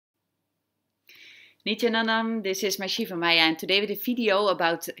Nityananam, this is my Shivamaya, and today with a video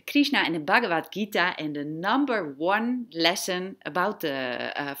about Krishna and the Bhagavad Gita and the number one lesson about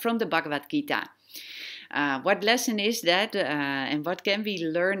from the Bhagavad Gita. What lesson is that, and what can we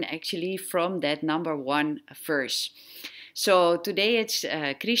learn actually from that number one verse? So today it's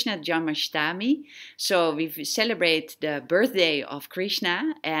Krishna Janmashtami, so we celebrate the birthday of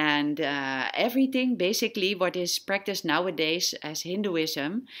Krishna, and everything basically what is practiced nowadays as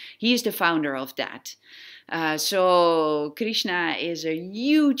Hinduism, he is the founder of that. So Krishna is a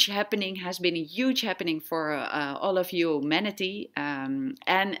huge happening, has been a huge happening for all of humanity,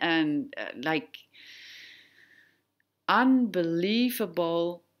 and like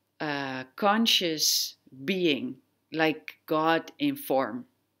unbelievable conscious being, like God in form.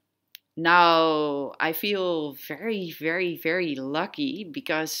 Now, I feel very, very, very lucky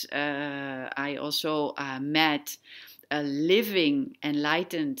because I also met a living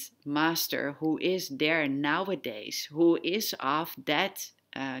enlightened master who is there nowadays, who is of that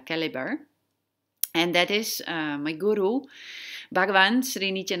caliber. And that is my guru, Bhagavan Sri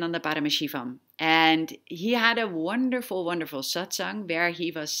Nityananda Paramashivam. And he had a wonderful, wonderful satsang where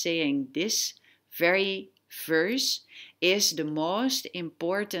he was saying this very verse is the most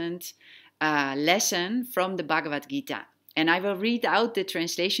important lesson from the Bhagavad Gita. And I will read out the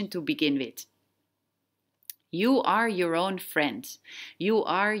translation to begin with. You are your own friend. You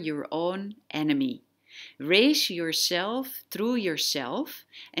are your own enemy. Raise yourself through yourself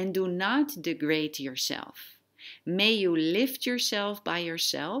and do not degrade yourself. May you lift yourself by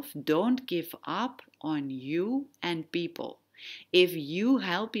yourself. Don't give up on you and people. If you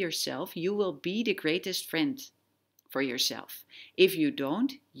help yourself, you will be the greatest friend for yourself. If you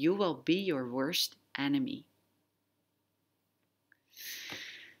don't, you will be your worst enemy.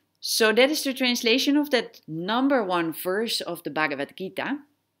 So that is the translation of that number one verse of the Bhagavad Gita.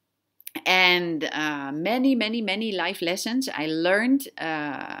 And many, many, many life lessons I learned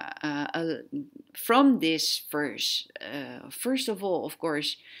from this verse. First of all, of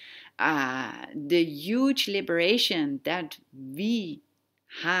course, the huge liberation that we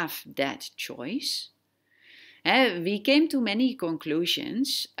have that choice. We came to many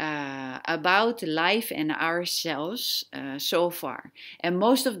conclusions about life and ourselves so far. And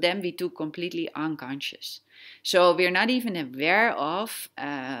most of them we took completely unconscious. So we're not even aware of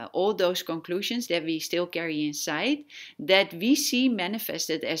all those conclusions that we still carry inside, that we see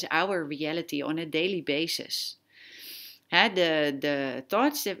manifested as our reality on a daily basis. The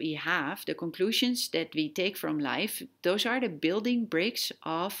thoughts that we have, the conclusions that we take from life, those are the building bricks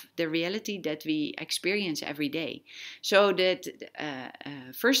of the reality that we experience every day. So that,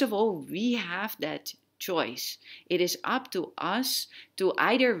 first of all, we have that choice. It is up to us to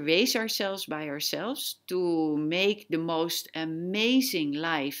either raise ourselves by ourselves, to make the most amazing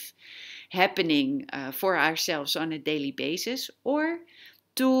life happening for ourselves on a daily basis, or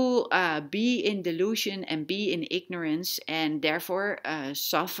to be in delusion and be in ignorance and therefore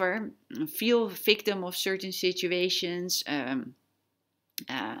suffer, feel victim of certain situations,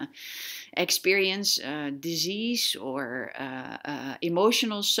 experience disease or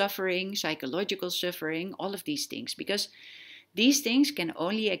emotional suffering, psychological suffering, all of these things. Because these things can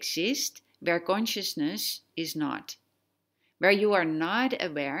only exist where consciousness is not. Where you are not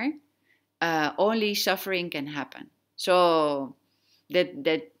aware, only suffering can happen. So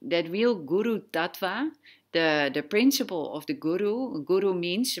that real guru tattva, the principle of the guru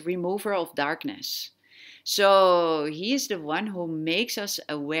means remover of darkness. So he is the one who makes us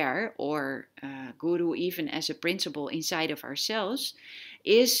aware, or guru even as a principle inside of ourselves,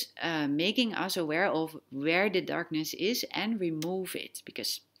 is making us aware of where the darkness is and remove it.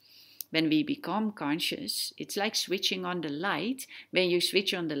 Because when we become conscious, it's like switching on the light. When you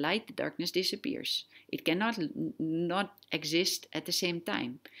switch on the light, the darkness disappears. It cannot not exist at the same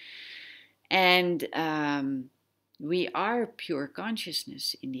time. And we are pure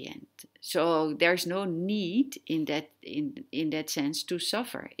consciousness in the end. So there's no need in that sense to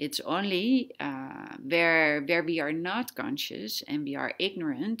suffer. It's only where we are not conscious and we are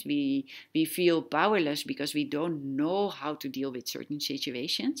ignorant, we feel powerless because we don't know how to deal with certain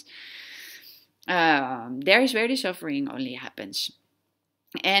situations. There is where the suffering only happens.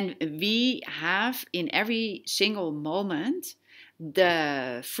 And we have in every single moment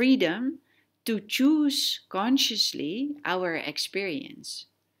the freedom to choose consciously our experience.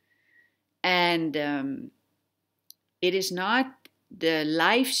 And it is not the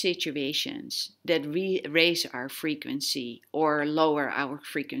life situations that raise our frequency or lower our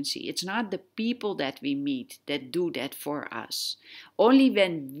frequency. It's not the people that we meet that do that for us. Only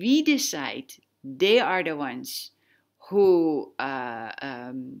when we decide they are the ones who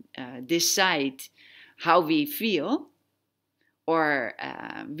decide how we feel, or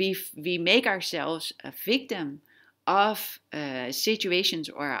we make ourselves a victim of situations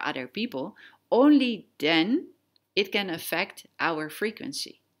or other people, only then it can affect our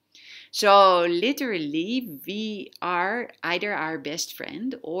frequency. So literally, we are either our best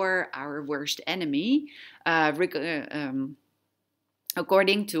friend or our worst enemy,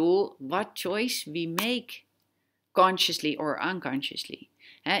 according to what choice we make, consciously or unconsciously.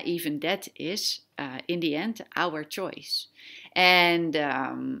 Even that is, in the end, our choice. And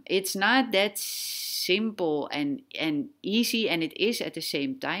it's not that simple and easy, and it is at the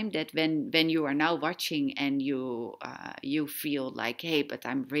same time that when you are now watching and you feel like, hey, but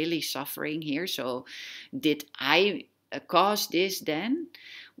I'm really suffering here, so did I cause this then?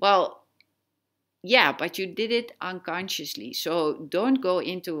 Well, yeah, but you did it unconsciously. So don't go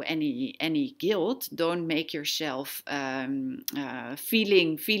into any guilt. Don't make yourself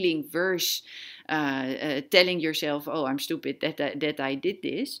feeling worse, telling yourself, "Oh, I'm stupid that I did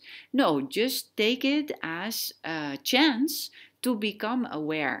this." No, just take it as a chance to become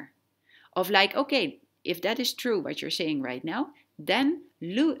aware of, like, okay, if that is true what you're saying right now, then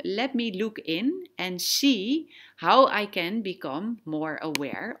let me look in and see how I can become more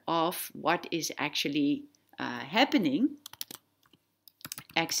aware of what is actually happening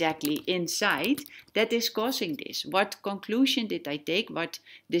exactly inside that is causing this. What conclusion did I take? What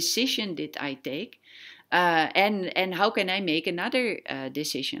decision did I take? And how can I make another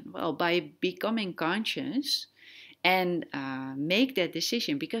decision? Well, by becoming conscious and make that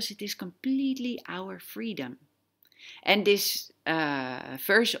decision, because it is completely our freedom. And this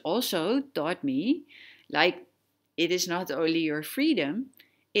verse also taught me, like, it is not only your freedom,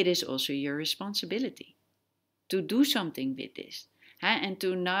 it is also your responsibility to do something with this. And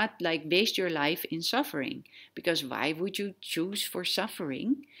to not like waste your life in suffering. Because why would you choose for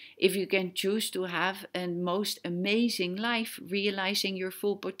suffering if you can choose to have a most amazing life, realizing your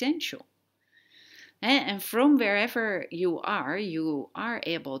full potential? And from wherever you are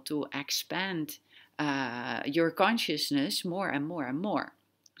able to expand your consciousness more and more and more.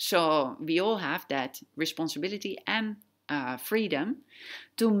 So we all have that responsibility and freedom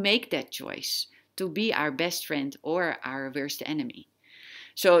to make that choice, to be our best friend or our worst enemy.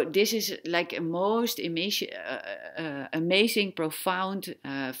 So this is like a most amazing, profound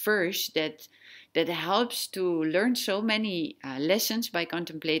verse that helps to learn so many lessons by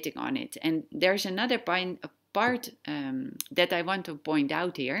contemplating on it. And there's another part that I want to point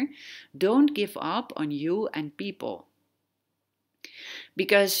out here. Don't give up on you and people.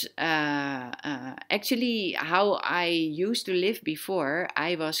 Because actually, how I used to live before,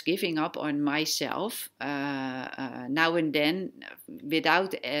 I was giving up on myself now and then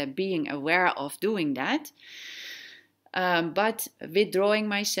without being aware of doing that. But withdrawing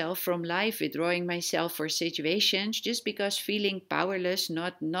myself from life, withdrawing myself for situations, just because feeling powerless,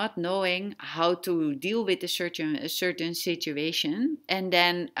 not knowing how to deal with a certain situation, and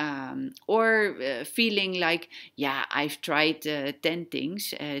then or feeling like, yeah, I've tried 10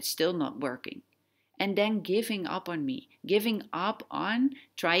 things, it's still not working, and then giving up on me, giving up on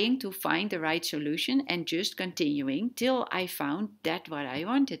trying to find the right solution, and just continuing till I found that what I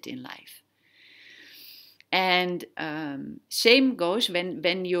wanted in life. And same goes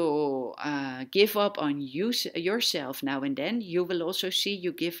when you give up on yourself now and then, you will also see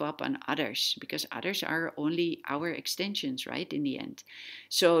you give up on others, because others are only our extensions, right, in the end.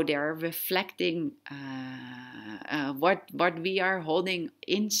 So they are reflecting what we are holding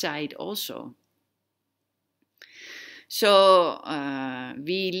inside also. So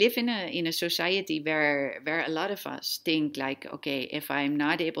we live in a society where a lot of us think like, okay, if I'm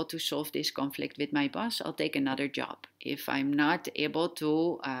not able to solve this conflict with my boss, I'll take another job. If I'm not able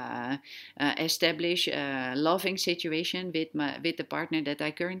to establish a loving situation with the partner that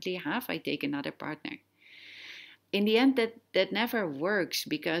I currently have, I take another partner. In the end, that never works,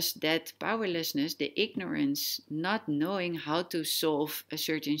 because that powerlessness, the ignorance, not knowing how to solve a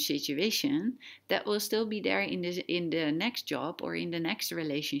certain situation, that will still be there in the next job or in the next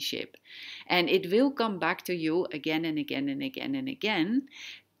relationship. And it will come back to you again and again and again and again,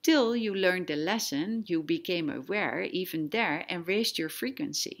 till you learned the lesson, you became aware even there, and raised your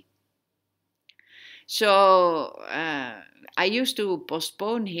frequency. So I used to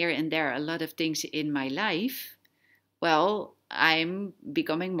postpone here and there a lot of things in my life. Well, I'm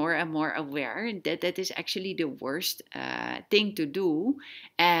becoming more and more aware that is actually the worst thing to do,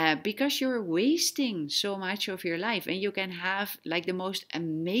 because you're wasting so much of your life, and you can have like the most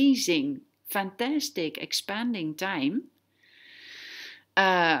amazing, fantastic, expanding time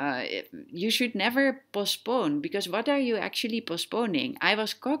uh, you should never postpone, because what are you actually postponing? I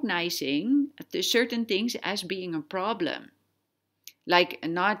was cognizing the certain things as being a problem, like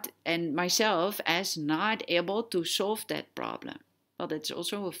not, and myself as not able to solve that problem. Well, that's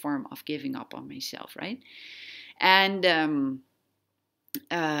also a form of giving up on myself, right? And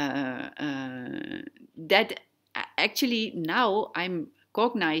that actually now I'm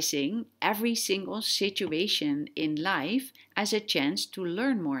cognizing every single situation in life as a chance to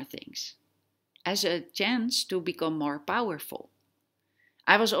learn more things, as a chance to become more powerful.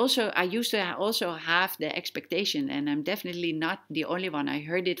 I used to also have the expectation, and I'm definitely not the only one. I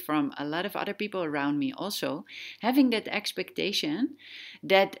heard it from a lot of other people around me also, having that expectation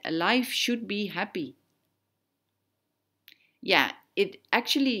that life should be happy. Yeah, it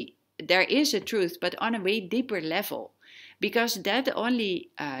actually, there is a truth, but on a way deeper level, because that only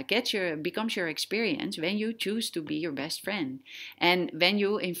becomes your experience when you choose to be your best friend, and when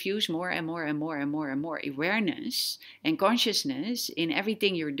you infuse more and more and more and more and more awareness and consciousness in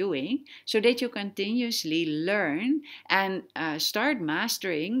everything you're doing, so that you continuously learn and start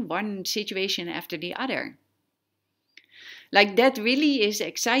mastering one situation after the other. Like, that really is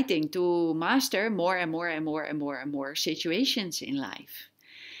exciting, to master more and more and more and more and more situations in life.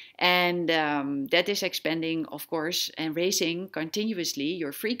 And that is expanding, of course, and raising continuously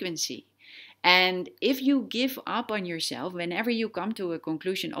your frequency. And if you give up on yourself whenever you come to a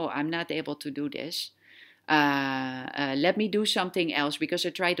conclusion, oh, I'm not able to do this, let me do something else because I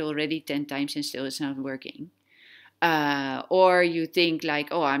tried already 10 times and still it's not working. Or you think like,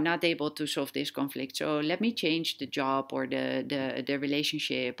 oh, I'm not able to solve this conflict, so let me change the job or the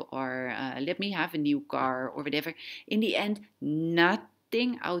relationship, or let me have a new car or whatever. In the end,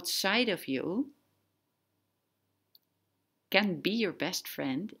 nothing outside of you can be your best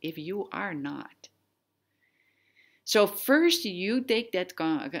friend if you are not. So first you take that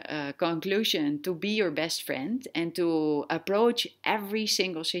conclusion to be your best friend and to approach every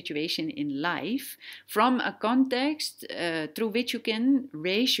single situation in life from a context through which you can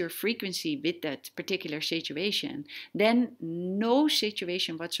raise your frequency with that particular situation. Then no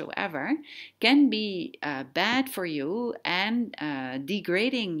situation whatsoever can be bad for you and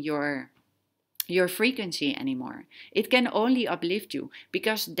degrading your frequency anymore. It can only uplift you,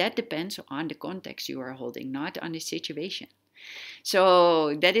 because that depends on the context you are holding, not on the situation.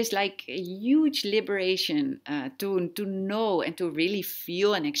 So that is like a huge liberation to know and to really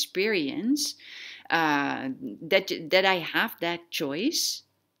feel and experience that I have that choice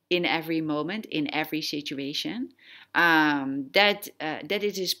in every moment, in every situation, that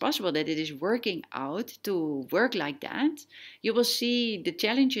it is possible, that it is working out to work like that. You will see the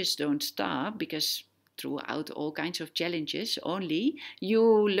challenges don't stop, because throughout all kinds of challenges only you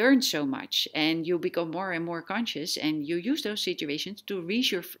learn so much and you become more and more conscious, and you use those situations to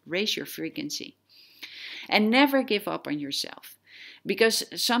raise your frequency. And never give up on yourself. Because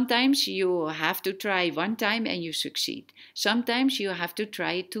sometimes you have to try one time and you succeed. Sometimes you have to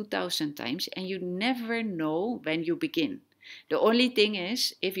try 2,000 times and you never know when you begin. The only thing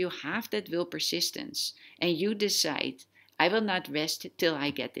is, if you have that will persistence and you decide, I will not rest till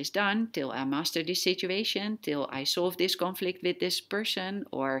I get this done, till I master this situation, till I solve this conflict with this person,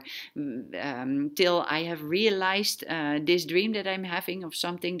 or till I have realized this dream that I'm having of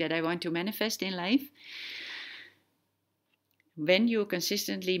something that I want to manifest in life. When you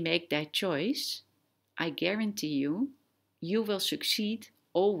consistently make that choice, I guarantee you, you will succeed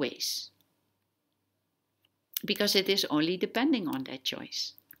always. Because it is only depending on that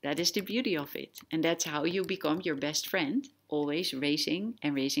choice. That is the beauty of it. And that's how you become your best friend, always raising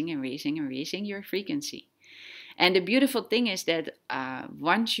and raising and raising and raising your frequency. And the beautiful thing is that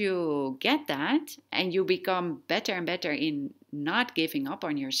once you get that and you become better and better in not giving up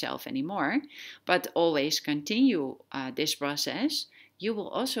on yourself anymore, but always continue this process, you will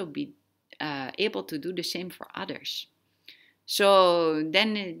also be able to do the same for others. So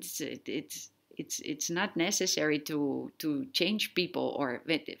then it's not necessary to change people, or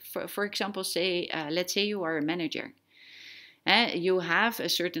for example, say let's say you are a manager. You have a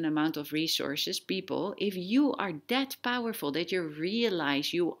certain amount of resources, people. If you are that powerful that you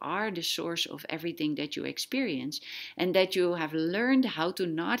realize you are the source of everything that you experience, and that you have learned how to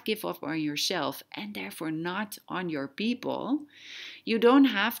not give up on yourself and therefore not on your people, you don't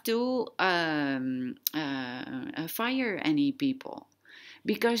have to fire any people,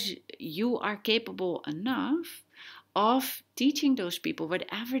 because you are capable enough of teaching those people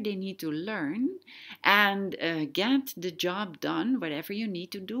whatever they need to learn and get the job done, whatever you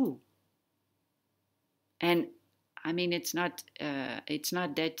need to do. And I mean, it's not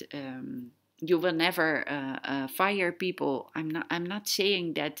that you will never fire people. I'm not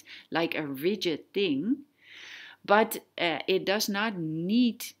saying that like a rigid thing, but it does not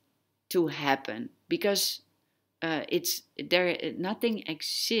need to happen, because it's there. Nothing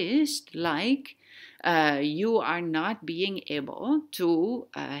exists like you are not being able to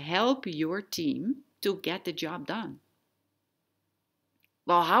help your team to get the job done.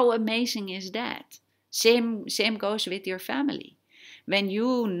 Well, how amazing is that? Same goes with your family. When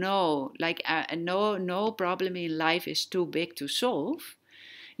you know, like, no problem in life is too big to solve,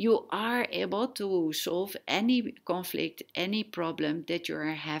 you are able to solve any conflict, any problem that you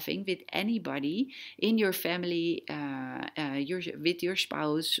are having with anybody in your family, with your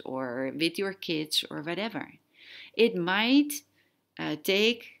spouse or with your kids or whatever. It might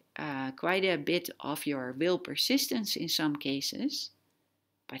take quite a bit of your will persistence in some cases,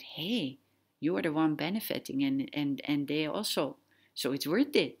 but hey, you are the one benefiting, and they also. So it's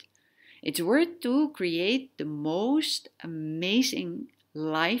worth it. It's worth to create the most amazing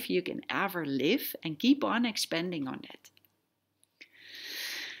life you can ever live and keep on expanding on that.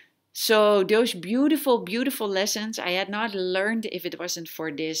 So those beautiful, beautiful lessons I had not learned if it wasn't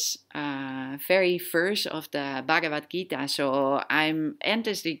for this very verse of the Bhagavad Gita. So I'm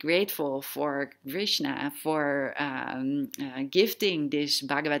endlessly grateful for Krishna for gifting this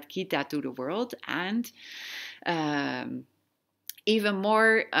Bhagavad Gita to the world, and even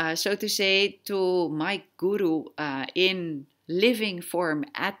more, so to say, to my guru in living form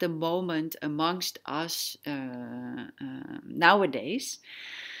at the moment amongst us nowadays,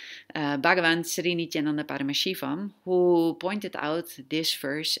 Bhagavan Sri Nityananda Paramashivam, who pointed out this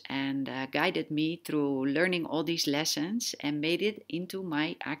verse and guided me through learning all these lessons and made it into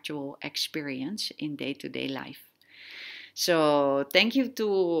my actual experience in day-to-day life. So thank you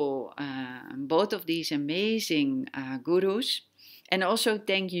to both of these amazing gurus. And also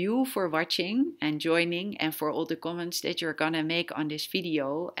thank you for watching and joining, and for all the comments that you're gonna make on this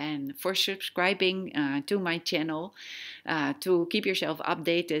video, and for subscribing to my channel to keep yourself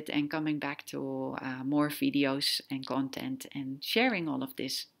updated and coming back to more videos and content and sharing all of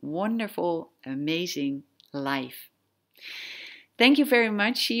this wonderful, amazing life. Thank you very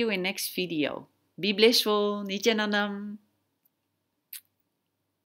much. See you in next video. Be blissful. Nityanandam.